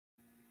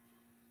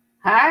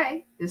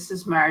Hi, this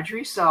is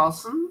Marjorie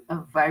Saulson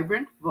of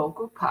Vibrant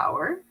Vocal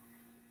Power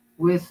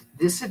with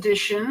this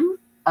edition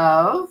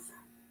of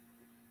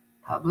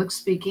Public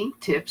Speaking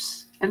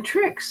Tips and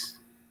Tricks.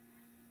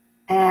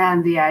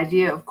 And the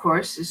idea, of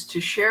course, is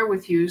to share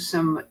with you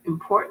some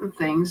important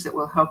things that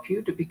will help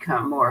you to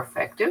become more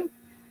effective,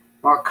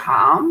 more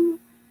calm,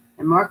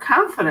 and more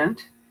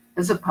confident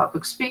as a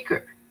public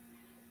speaker.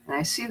 And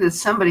I see that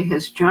somebody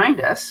has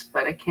joined us,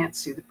 but I can't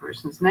see the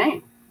person's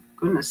name.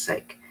 Goodness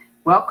sake.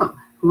 Welcome,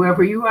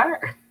 whoever you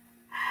are.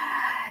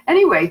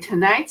 Anyway,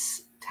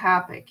 tonight's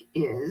topic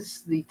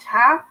is the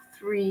top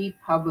 3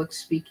 public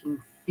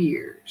speaking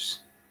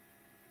fears.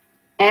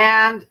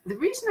 And the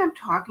reason I'm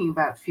talking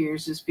about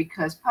fears is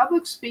because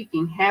public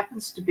speaking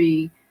happens to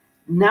be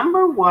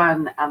number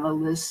 1 on the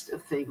list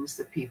of things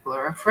that people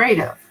are afraid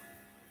of.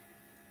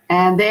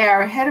 And they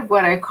are ahead of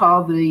what I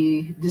call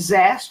the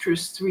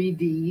disastrous 3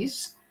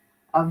 Ds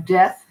of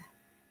death,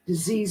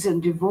 disease,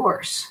 and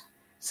divorce.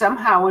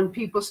 Somehow when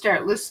people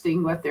start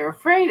listing what they're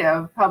afraid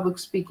of, public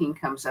speaking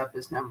comes up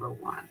as number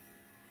 1.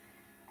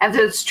 And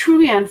it's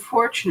truly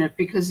unfortunate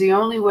because the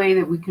only way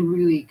that we can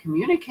really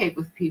communicate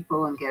with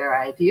people and get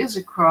our ideas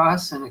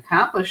across and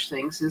accomplish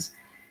things is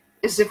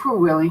if we're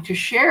willing to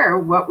share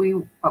what we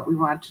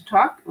want to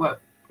talk, what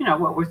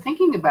we're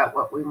thinking about,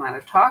 what we want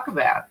to talk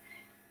about.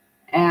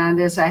 And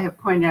as I have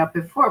pointed out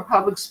before,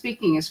 public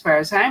speaking, as far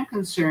as I'm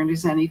concerned,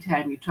 is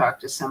anytime you talk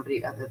to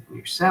somebody other than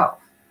yourself.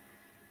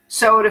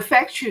 So it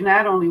affects you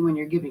not only when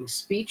you're giving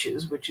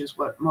speeches, which is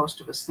what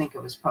most of us think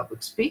of as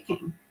public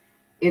speaking.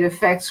 It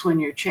affects when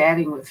you're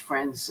chatting with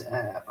friends,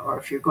 or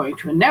if you're going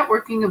to a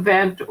networking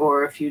event,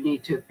 or if you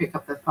need to pick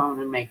up the phone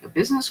and make a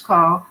business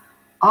call.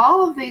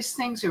 All of these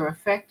things are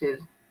affected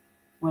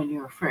when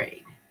you're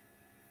afraid.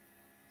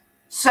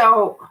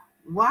 So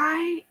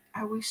why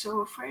are we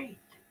so afraid?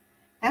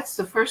 That's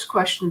the first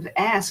question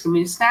to ask. I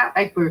mean, it's not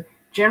like we're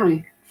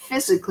generally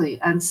physically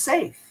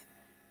unsafe.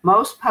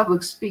 Most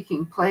public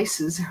speaking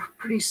places are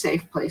pretty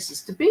safe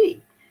places to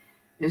be.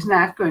 There's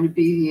not going to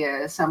be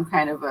some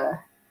kind of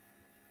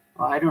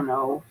I don't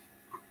know,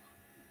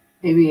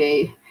 maybe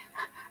a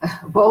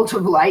bolt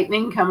of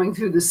lightning coming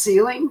through the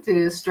ceiling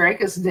to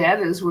strike us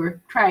dead as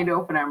we're trying to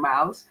open our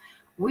mouths.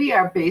 We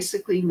are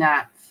basically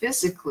not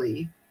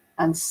physically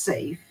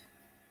unsafe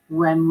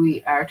when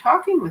we are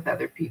talking with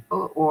other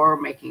people or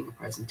making a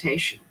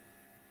presentation.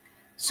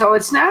 So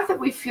it's not that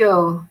we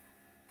feel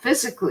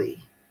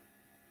physically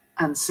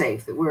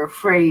unsafe, that we're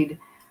afraid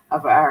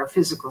of our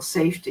physical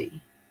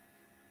safety.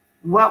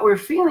 What we're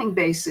feeling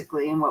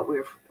basically and what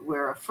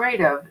we're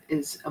afraid of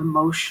is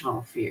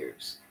emotional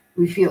fears.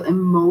 We feel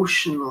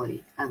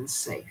emotionally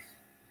unsafe,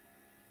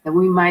 that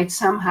we might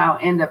somehow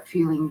end up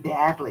feeling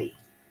badly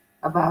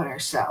about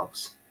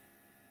ourselves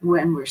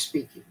when we're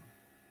speaking.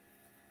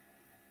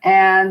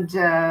 And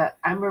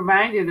I'm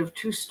reminded of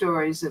 2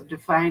 stories of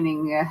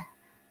defining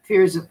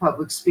fears of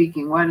public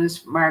speaking. One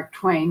is Mark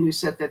Twain, who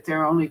said that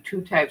there are only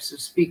 2 types of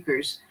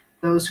speakers,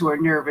 those who are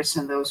nervous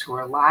and those who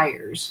are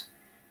liars.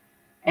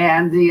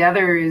 And the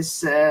other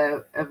is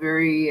a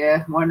very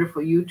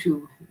wonderful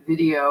YouTube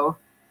video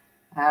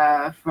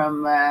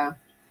from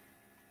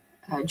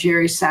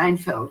Jerry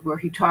Seinfeld, where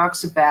he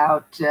talks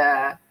about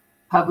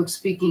public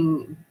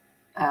speaking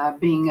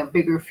being a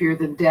bigger fear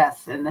than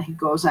death. And he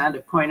goes on to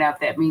point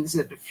out that means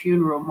that at a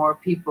funeral, more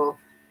people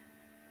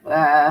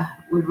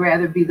would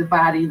rather be the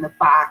body in the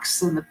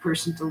box than the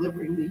person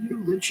delivering the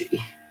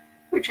eulogy,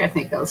 which I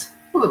think is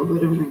a little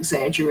bit of an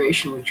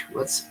exaggeration, which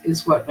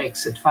is what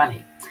makes it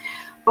funny.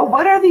 But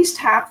what are these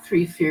top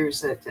 3 fears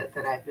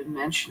that I've been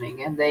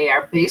mentioning? And they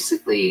are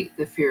basically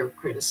the fear of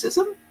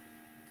criticism,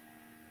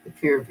 the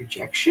fear of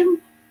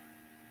rejection,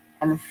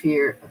 and the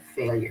fear of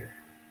failure.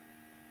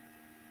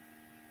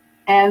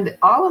 And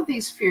all of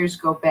these fears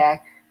go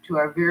back to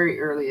our very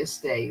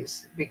earliest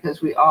days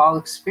because we all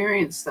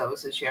experienced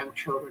those as young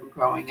children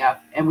growing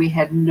up, and we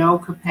had no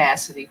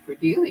capacity for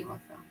dealing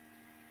with them.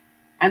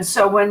 And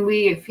so when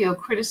we feel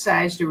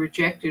criticized or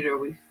rejected or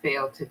we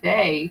fail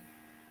today,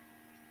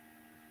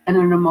 and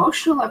an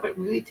emotional level, it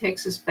really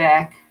takes us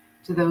back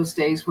to those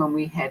days when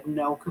we had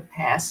no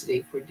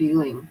capacity for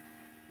dealing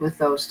with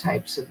those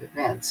types of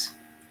events.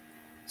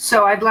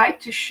 So I'd like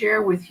to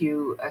share with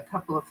you a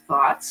couple of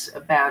thoughts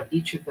about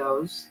each of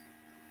those.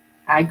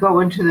 I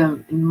go into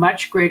them in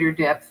much greater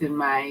depth in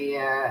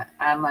my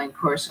online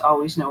course,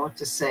 Always Know What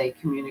to Say,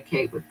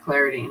 Communicate with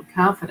Clarity and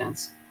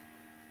Confidence.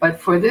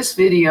 But for this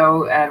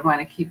video, I want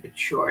to keep it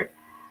short.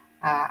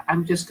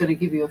 I'm just going to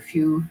give you a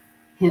few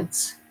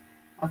hints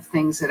of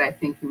things that I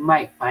think you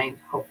might find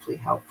hopefully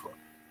helpful.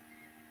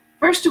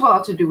 First of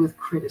all, to do with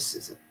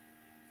criticism.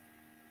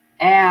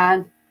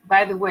 And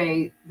by the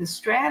way, the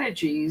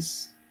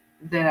strategies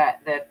the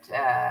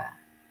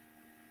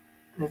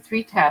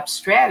 3 top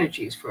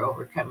strategies for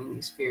overcoming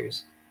these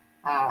fears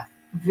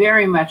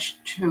very much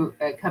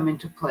come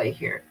into play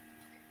here.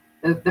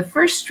 The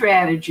first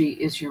strategy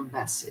is your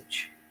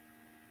message.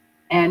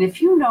 And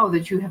if you know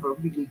that you have a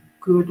really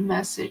good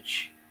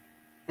message,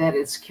 that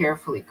it's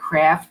carefully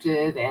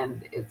crafted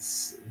and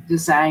it's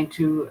designed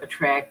to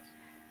attract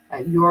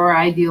your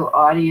ideal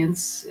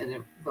audience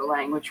and the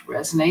language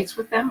resonates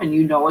with them and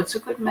you know it's a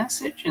good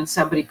message and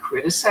somebody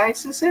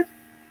criticizes it,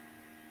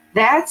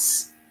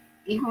 that's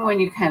even when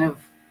you kind of,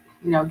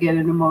 get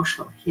an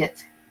emotional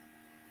hit.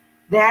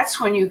 That's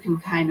when you can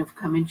kind of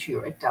come into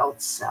your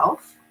adult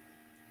self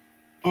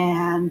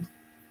and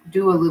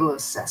do a little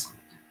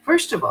assessment.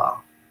 First of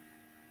all,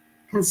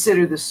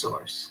 consider the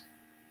source.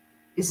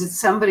 Is it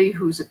somebody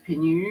whose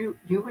opinion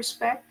you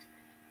respect?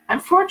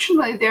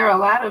 Unfortunately, there are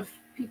a lot of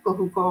people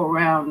who go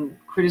around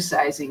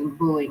criticizing and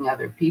bullying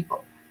other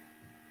people.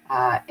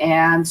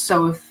 And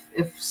so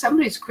if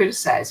somebody's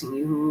criticizing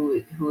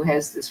you who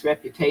has this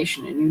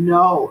reputation and you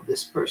know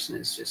this person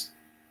is just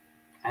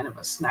kind of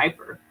a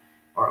sniper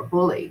or a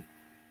bully,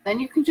 then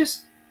you can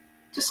just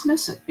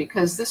dismiss it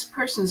because this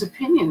person's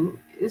opinion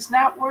is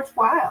not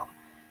worthwhile.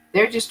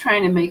 They're just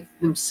trying to make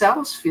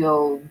themselves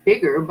feel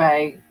bigger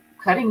by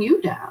cutting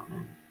you down.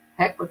 And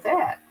heck with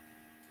that.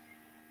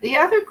 The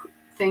other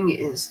thing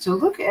is to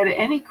look at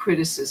any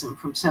criticism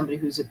from somebody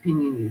whose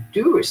opinion you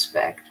do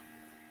respect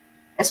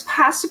as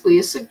possibly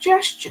a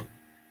suggestion,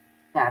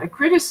 not a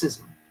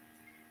criticism.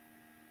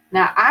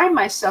 Now, I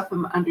myself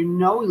am under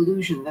no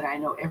illusion that I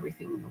know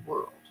everything in the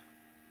world.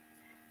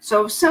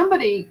 So if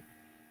somebody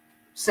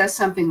says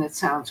something that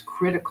sounds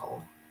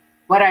critical,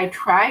 what I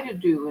try to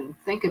do and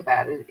think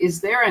about it,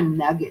 is there a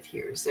nugget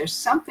here? Is there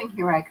something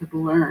here I could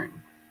learn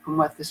from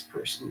what this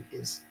person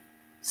is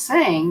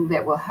saying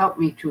that will help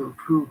me to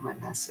improve my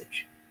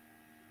message?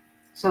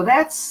 So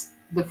that's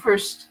the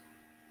first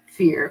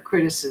fear,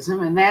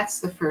 criticism, and that's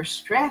the first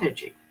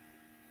strategy.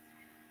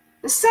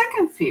 The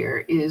second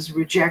fear is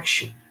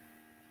rejection.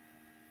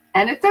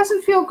 And it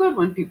doesn't feel good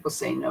when people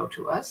say no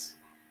to us.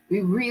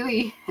 We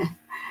really,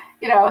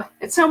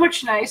 it's so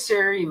much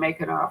nicer. You make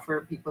an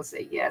offer, people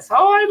say yes.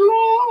 Oh,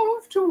 I'd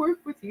love to work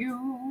with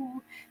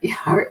you.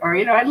 Or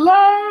I'd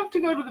love to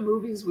go to the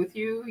movies with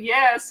you.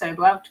 Yes, I'd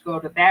love to go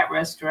to that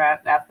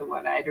restaurant, not the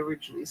one I'd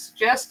originally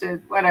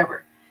suggested,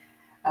 whatever.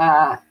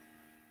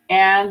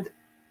 And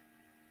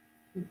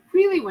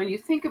really, when you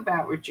think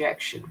about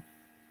rejection,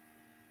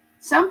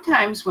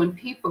 sometimes when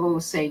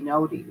people say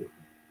no to you,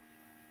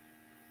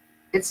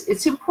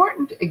 it's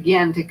important,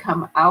 again, to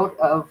come out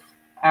of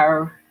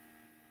our,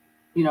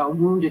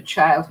 wounded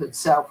childhood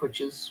self,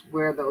 which is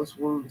where those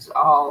wounds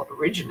all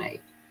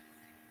originate,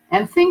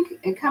 and think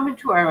and come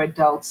into our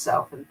adult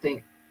self and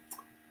think,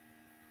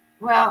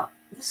 well,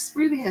 this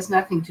really has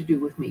nothing to do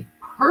with me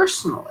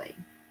personally.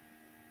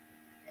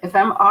 If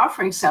I'm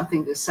offering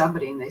something to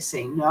somebody and they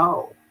say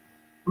no,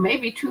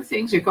 maybe two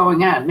things are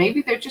going on.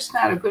 Maybe they're just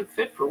not a good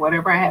fit for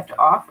whatever I have to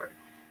offer.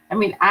 I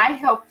mean, I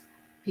help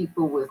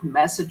people with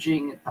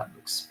messaging and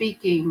public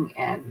speaking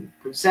and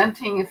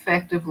presenting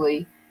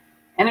effectively.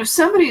 And if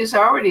somebody is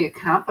already a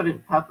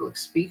competent public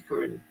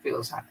speaker and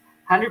feels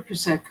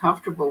 100%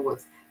 comfortable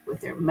with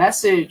their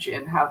message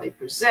and how they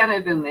present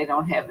it, and they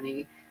don't have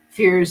any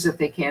fears that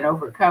they can't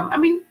overcome, I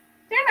mean,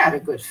 they're not a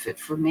good fit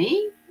for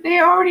me. They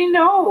already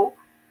know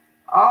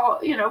all,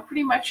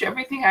 pretty much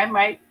everything I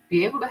might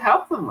be able to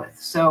help them with.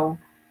 So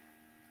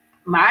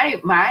my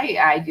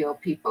ideal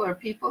people are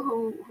people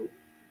who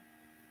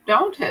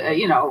don't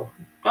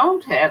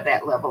have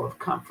that level of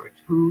comfort,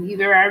 who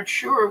either aren't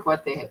sure of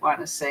what they want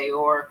to say,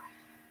 or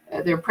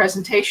their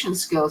presentation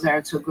skills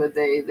aren't so good.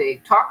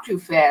 They talk too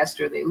fast,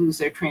 or they lose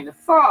their train of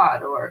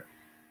thought, or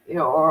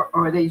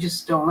they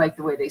just don't like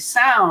the way they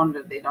sound,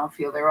 and they don't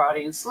feel their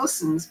audience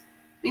listens.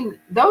 I mean,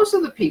 those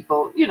are the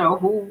people,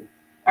 who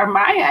are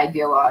my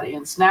ideal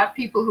audience, not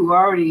people who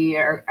already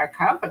are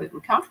competent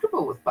and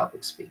comfortable with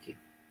public speaking.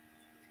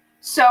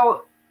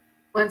 So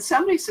when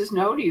somebody says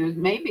no to you,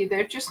 maybe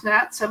they're just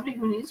not somebody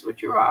who needs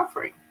what you're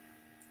offering.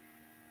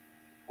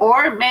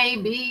 Or it may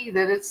be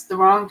that it's the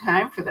wrong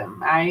time for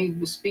them. I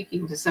was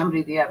speaking to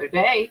somebody the other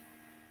day,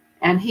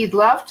 and he'd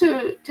love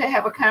to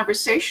have a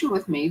conversation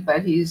with me,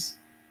 but he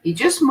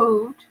just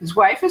moved, his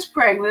wife is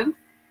pregnant,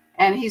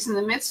 and he's in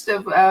the midst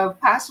of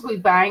possibly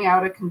buying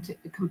out a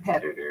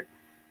competitor.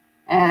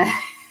 And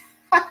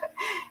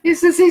he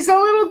says he's a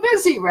little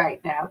busy right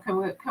now.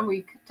 Can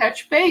we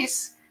touch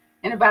base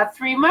in about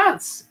 3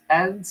 months?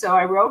 And so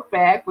I wrote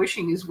back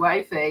wishing his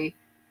wife a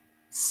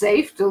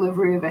safe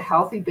delivery of a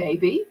healthy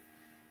baby,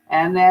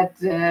 and that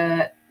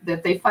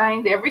they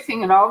find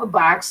everything in all the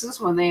boxes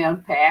when they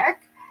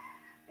unpack,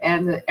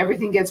 and that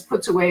everything gets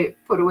put away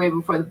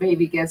before the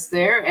baby gets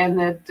there, and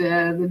that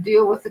the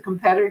deal with the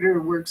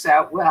competitor works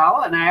out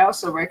well. And I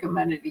also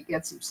recommended he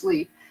get some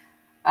sleep.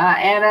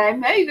 And I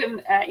made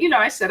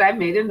I said I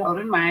made a note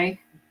in my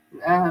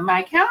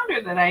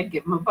calendar that I'd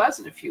give him a buzz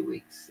in a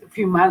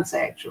few months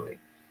actually.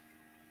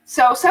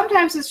 So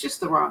sometimes it's just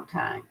the wrong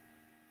time,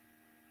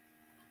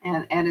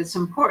 and it's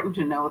important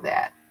to know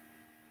that.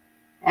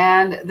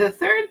 And the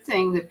third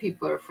thing that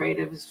people are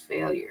afraid of is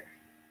failure.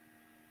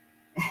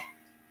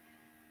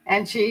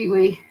 And gee,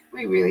 we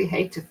really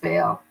hate to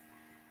fail.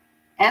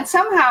 And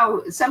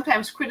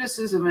sometimes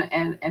criticism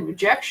and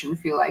rejection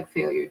feel like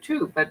failure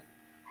too, but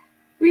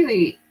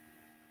really,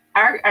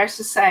 our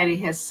society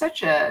has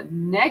such a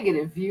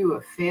negative view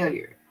of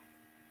failure.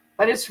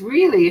 But it's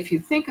really, if you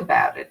think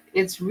about it,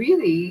 it's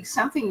really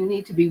something you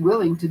need to be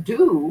willing to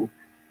do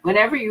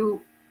whenever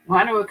you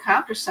want to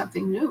accomplish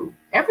something new.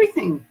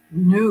 Everything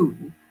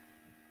new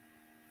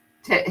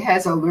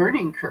has a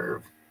learning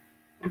curve.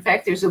 In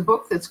fact, there's a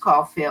book that's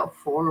called Fail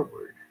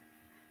Forward,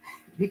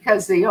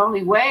 because the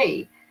only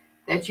way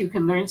that you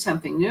can learn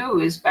something new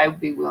is by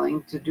being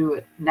willing to do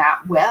it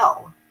not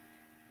well.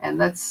 And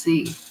let's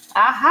see.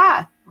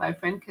 Aha! My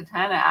friend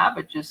Katana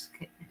Abba just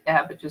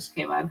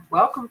came on.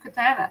 Welcome,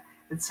 Katana.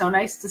 It's so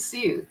nice to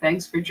see you.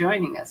 Thanks for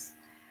joining us.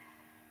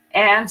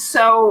 And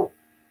so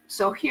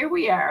here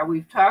we are.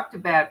 We've talked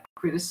about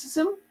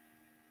criticism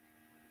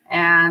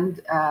and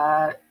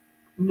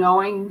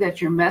knowing that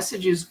your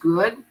message is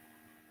good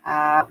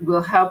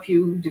will help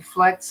you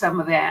deflect some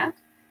of that.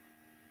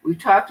 We've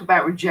talked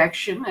about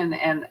rejection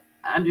and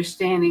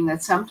understanding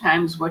that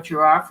sometimes what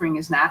you're offering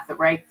is not the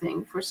right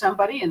thing for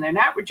somebody, and they're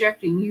not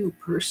rejecting you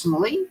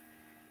personally.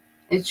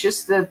 It's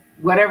just that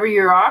whatever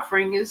you're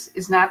offering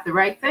is not the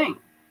right thing.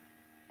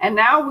 And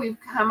now we've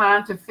come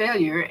on to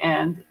failure.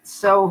 And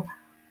so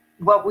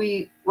what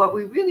we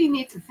really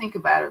need to think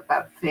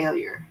about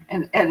failure,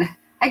 and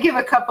I give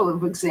a couple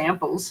of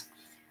examples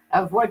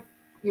of what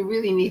you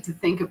really need to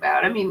think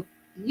about. I mean,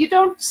 you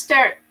don't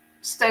start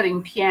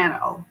studying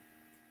piano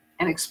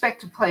and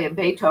expect to play a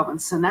Beethoven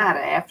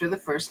sonata after the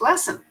first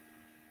lesson.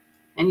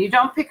 And you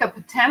don't pick up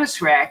a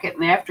tennis racket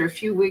and after a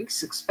few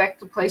weeks expect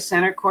to play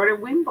center court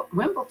at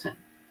Wimbledon.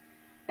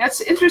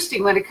 That's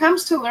interesting. When it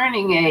comes to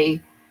learning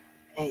a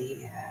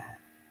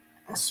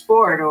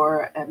sport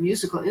or a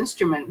musical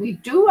instrument, we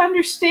do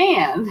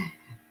understand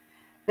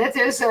that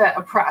there's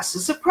a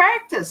process of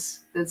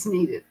practice that's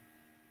needed.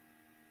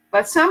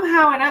 But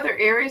somehow in other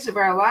areas of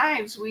our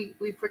lives, we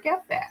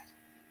forget that.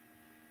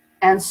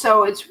 And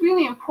so it's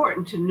really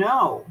important to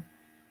know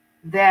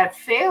that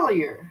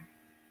failure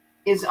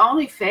is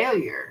only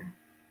failure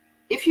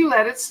if you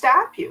let it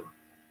stop you.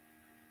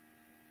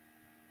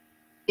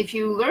 If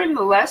you learn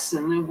the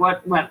lesson and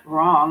what went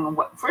wrong,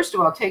 first of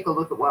all, take a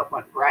look at what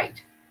went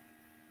right.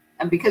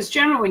 And because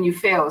generally when you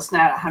fail, it's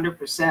not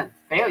 100%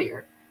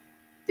 failure.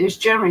 There's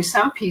generally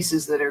some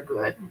pieces that are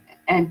good.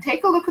 And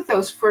take a look at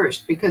those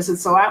first, because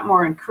it's a lot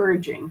more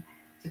encouraging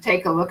to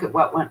take a look at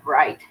what went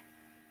right.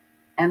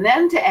 And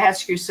then to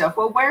ask yourself,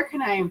 well, where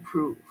can I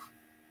improve?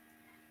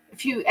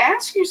 If you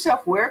ask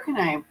yourself, where can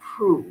I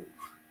improve,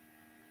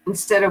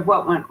 instead of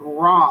what went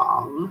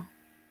wrong,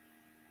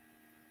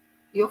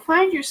 you'll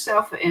find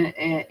yourself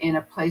in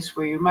a place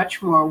where you're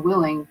much more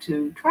willing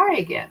to try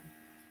again.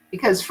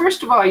 Because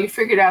first of all, you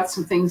figured out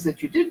some things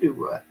that you did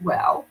do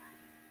well.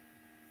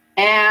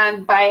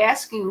 And by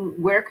asking,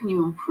 where can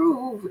you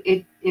improve,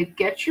 it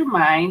gets your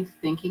mind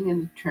thinking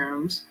in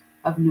terms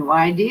of new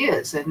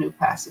ideas and new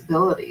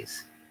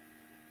possibilities.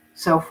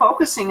 So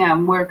focusing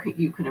on where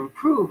you can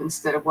improve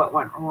instead of what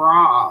went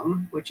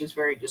wrong, which is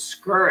very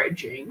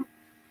discouraging,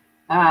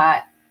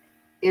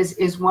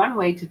 is one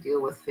way to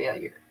deal with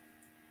failure.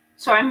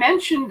 So I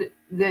mentioned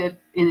that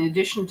in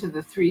addition to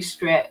the three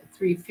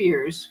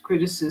fears,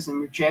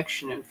 criticism,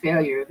 rejection, and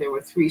failure, there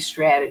were three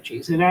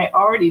strategies. And I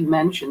already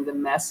mentioned the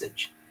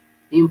message,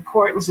 the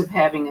importance of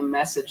having a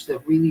message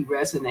that really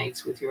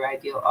resonates with your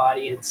ideal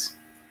audience.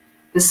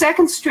 The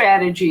second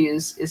strategy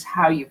is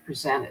how you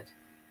present it.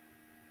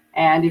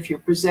 And if you're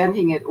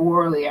presenting it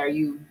orally, are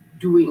you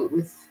doing it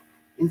with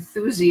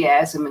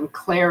enthusiasm and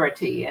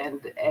clarity and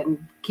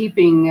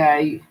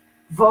keeping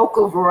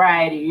vocal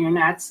variety? You're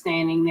not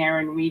standing there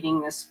and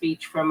reading the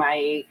speech from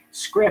a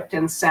script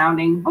and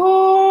sounding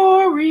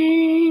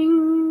boring,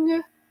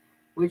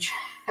 which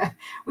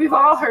we've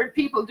all heard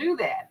people do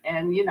that.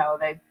 And, you know,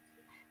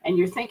 and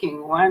you're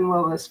thinking, when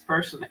will this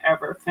person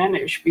ever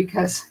finish?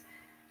 Because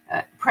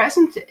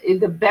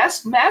the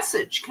best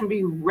message can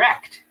be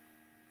wrecked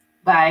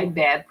by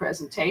bad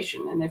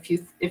presentation. And if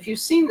you've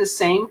seen the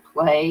same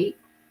play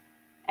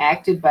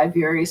acted by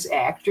various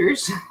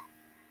actors,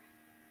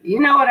 you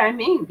know what I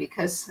mean,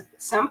 because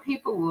some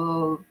people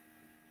will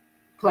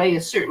play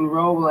a certain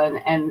role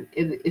and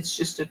it's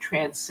just a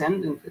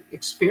transcendent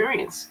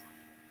experience.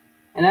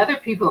 And other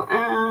people,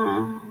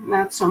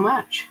 not so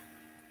much.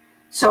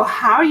 So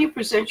how you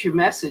present your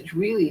message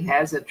really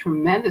has a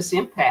tremendous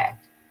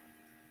impact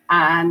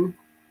on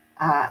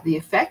the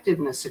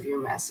effectiveness of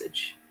your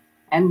message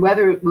and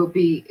whether it will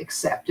be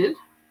accepted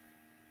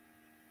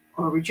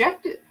or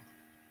rejected.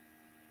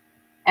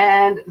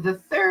 And the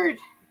third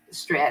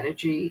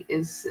strategy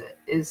is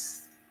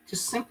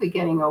just simply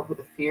getting over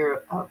the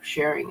fear of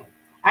sharing it.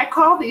 I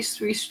call these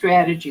three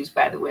strategies,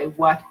 by the way,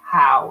 what,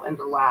 how, and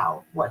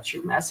allow. What's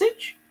your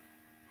message?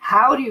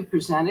 How do you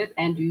present it?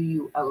 And do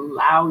you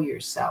allow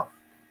yourself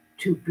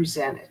to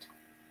present it?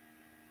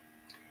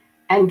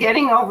 And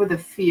getting over the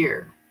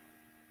fear.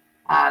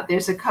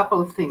 There's a couple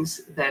of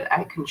things that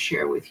I can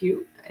share with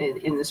you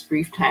in this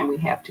brief time we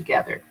have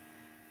together.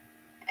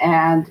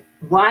 And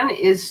one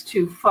is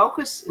to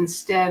focus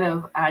instead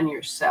of on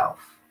yourself.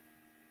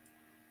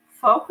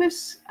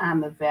 Focus on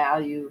the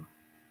value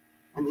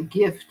and the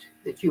gift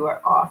that you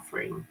are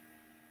offering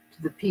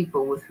to the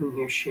people with whom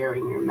you're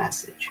sharing your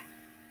message.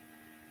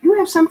 You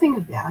have something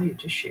of value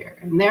to share.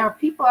 And there are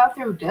people out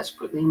there who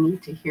desperately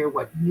need to hear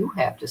what you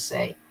have to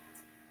say.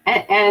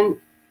 And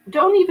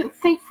don't even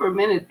think for a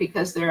minute,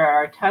 because there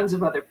are tons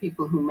of other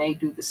people who may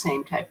do the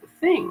same type of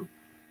thing,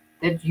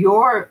 that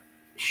your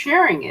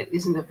sharing it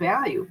isn't of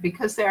value,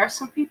 because there are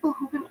some people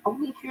who can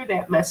only hear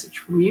that message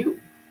from you,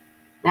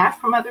 not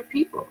from other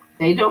people.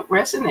 They don't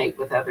resonate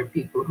with other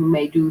people who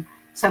may do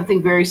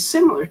something very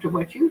similar to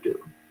what you do.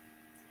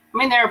 I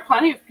mean, there are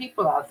plenty of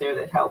people out there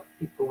that help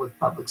people with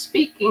public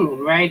speaking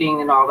and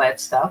writing and all that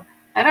stuff,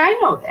 and I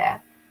know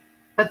that.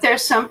 But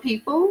there's some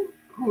people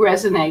who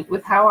resonate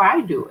with how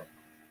I do it.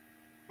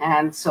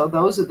 And so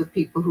those are the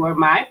people who are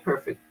my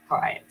perfect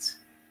clients.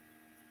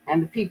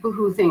 And the people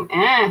who think,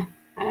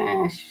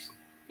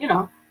 you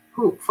know,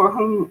 for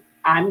whom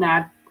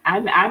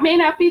I may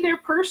not be their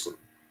person,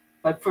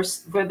 but for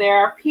there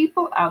are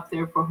people out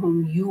there for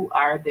whom you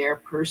are their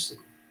person.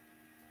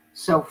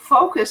 So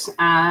focus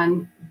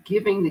on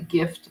giving the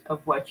gift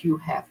of what you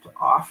have to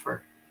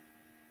offer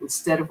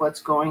instead of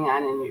what's going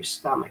on in your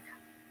stomach.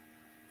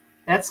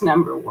 That's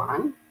number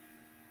one.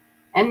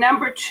 And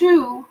number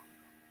two,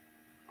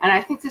 and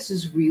I think this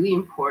is really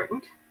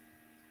important,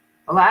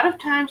 a lot of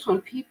times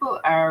when people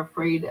are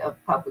afraid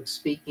of public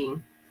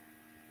speaking,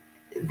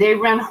 they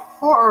run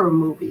horror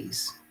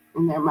movies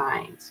in their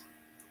minds.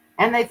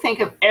 And they think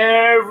of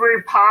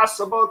every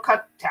possible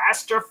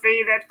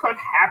catastrophe that could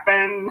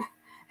happen.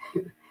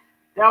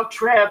 They'll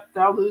trip,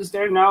 they'll lose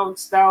their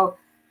notes,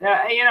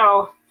 you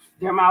know,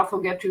 their mouth will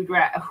get too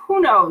dry.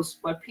 Who knows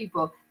what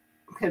people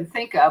can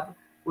think of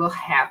will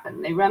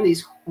happen. They run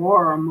these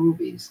horror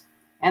movies.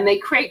 And they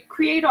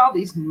create all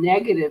these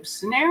negative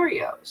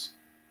scenarios.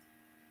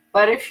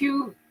 But if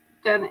you've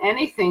done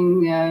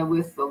anything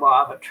with the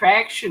law of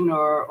attraction,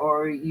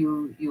 or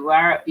you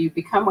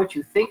become what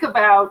you think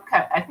about,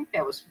 I think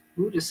that was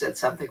Buddha said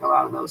something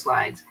along those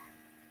lines.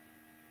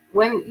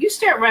 When you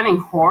start running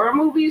horror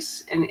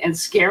movies and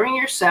scaring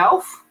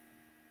yourself,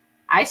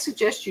 I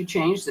suggest you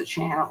change the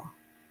channel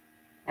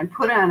and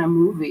put on a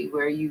movie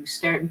where you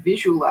start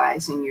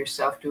visualizing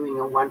yourself doing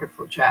a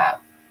wonderful job.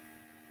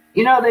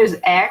 You know,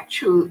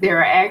 there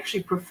are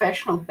actually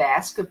professional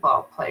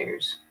basketball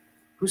players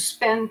who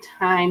spend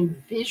time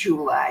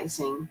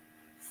visualizing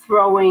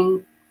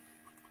throwing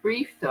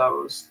free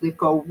throws that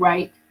go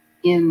right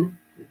in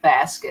the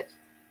basket.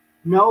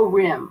 No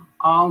rim,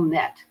 all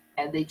net.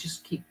 And they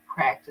just keep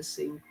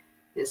practicing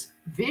this,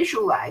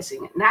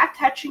 visualizing it, not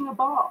touching a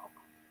ball.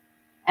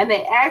 And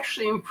they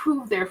actually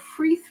improve their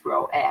free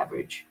throw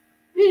average,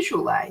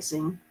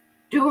 visualizing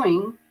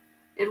doing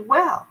it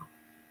well.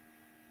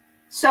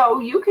 So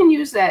you can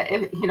use that,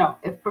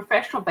 if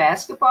professional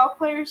basketball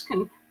players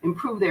can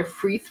improve their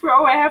free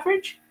throw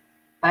average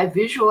by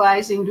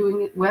visualizing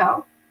doing it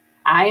well,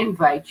 I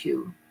invite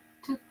you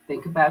to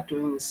think about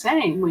doing the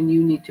same when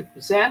you need to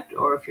present,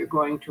 or if you're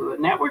going to a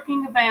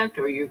networking event,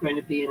 or you're going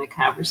to be in a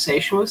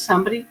conversation with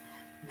somebody,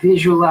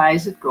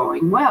 visualize it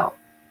going well.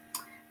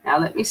 Now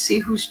let me see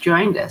who's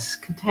joined us.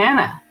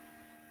 Katana.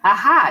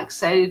 Aha,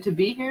 excited to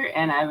be here,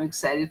 and I'm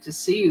excited to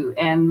see you.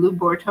 And Lou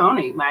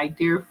Bortoni, my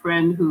dear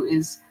friend, who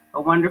is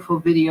a wonderful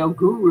video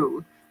guru,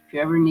 if you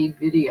ever need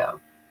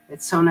video.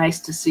 It's so nice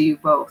to see you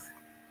both.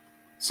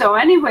 So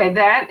anyway,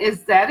 that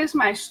is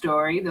my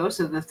story. Those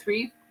are the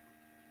three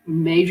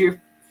major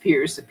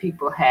fears that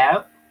people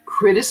have: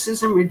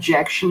 criticism,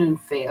 rejection, and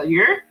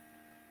failure.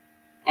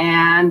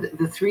 And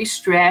the three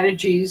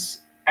strategies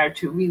are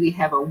to really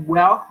have a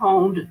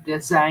well-honed,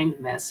 designed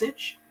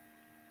message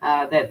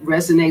that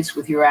resonates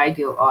with your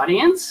ideal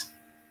audience,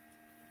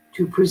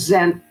 to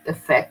present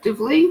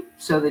effectively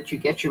so that you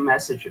get your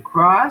message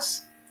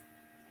across,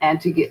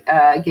 and to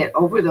get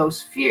over those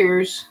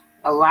fears,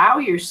 allow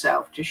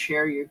yourself to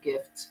share your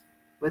gifts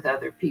with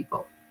other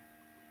people.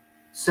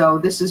 So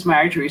this is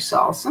Marjorie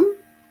Saulson,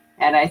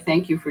 and I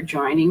thank you for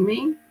joining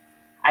me.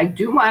 I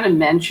do want to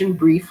mention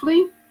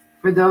briefly,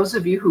 for those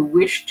of you who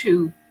wish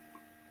to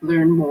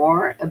learn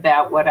more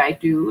about what I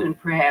do and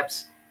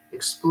perhaps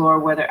explore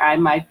whether I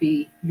might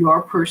be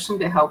your person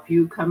to help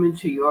you come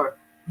into your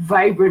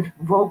vibrant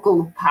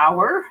vocal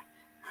power,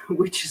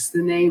 which is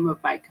the name of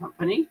my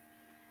company,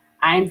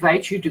 I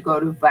invite you to go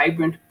to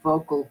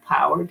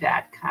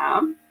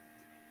vibrantvocalpower.com.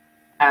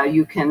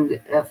 You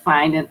can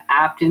find an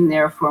opt-in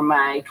there for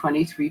my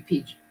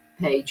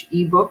 23-page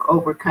ebook,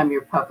 Overcome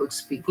Your Public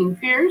Speaking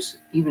Fears,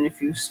 even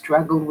if you've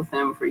struggled with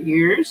them for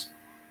years.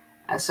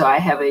 So I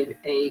have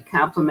a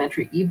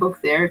complimentary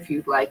ebook there if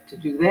you'd like to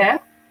do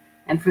that.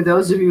 And for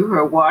those of you who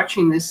are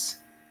watching this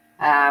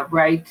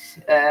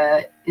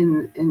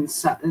in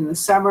the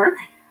summer,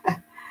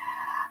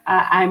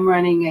 I'm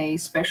running a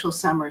special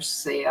summer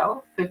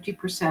sale,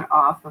 50%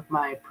 off of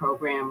my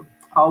program,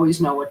 Always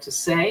Know What to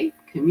Say,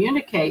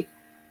 Communicate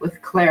with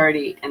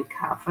Clarity and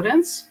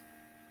Confidence.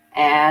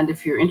 And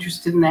if you're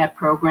interested in that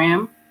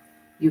program,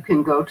 you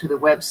can go to the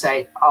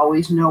website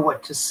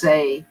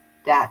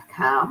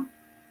alwaysknowwhattosay.com.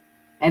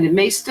 And it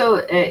may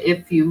still,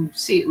 if you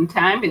see it in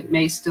time, it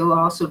may still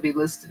also be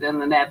listed in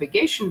the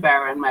navigation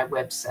bar on my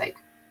website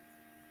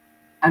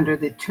under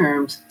the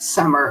terms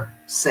Summer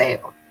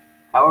Sale.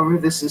 However,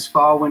 this is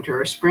fall, winter,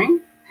 or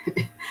spring.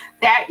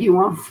 That you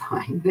won't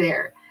find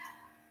there.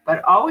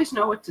 But always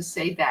know what to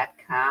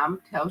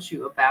say.com tells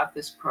you about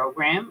this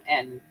program.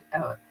 And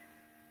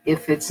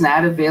if it's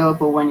not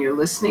available when you're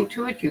listening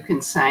to it, you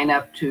can sign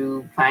up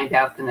to find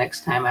out the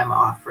next time I'm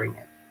offering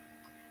it.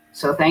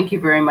 So thank you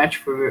very much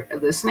for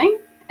listening.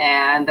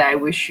 And I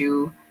wish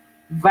you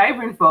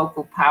vibrant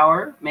vocal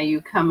power. May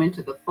you come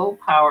into the full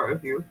power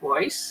of your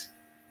voice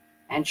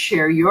and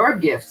share your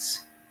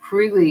gifts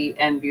freely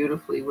and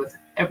beautifully with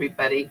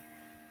everybody.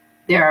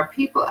 There are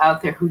people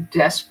out there who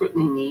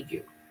desperately need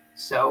you.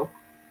 So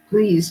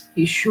please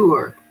be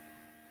sure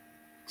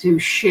to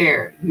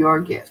share your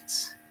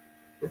gifts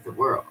with the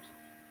world.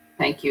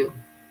 Thank you.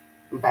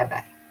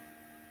 Bye-bye.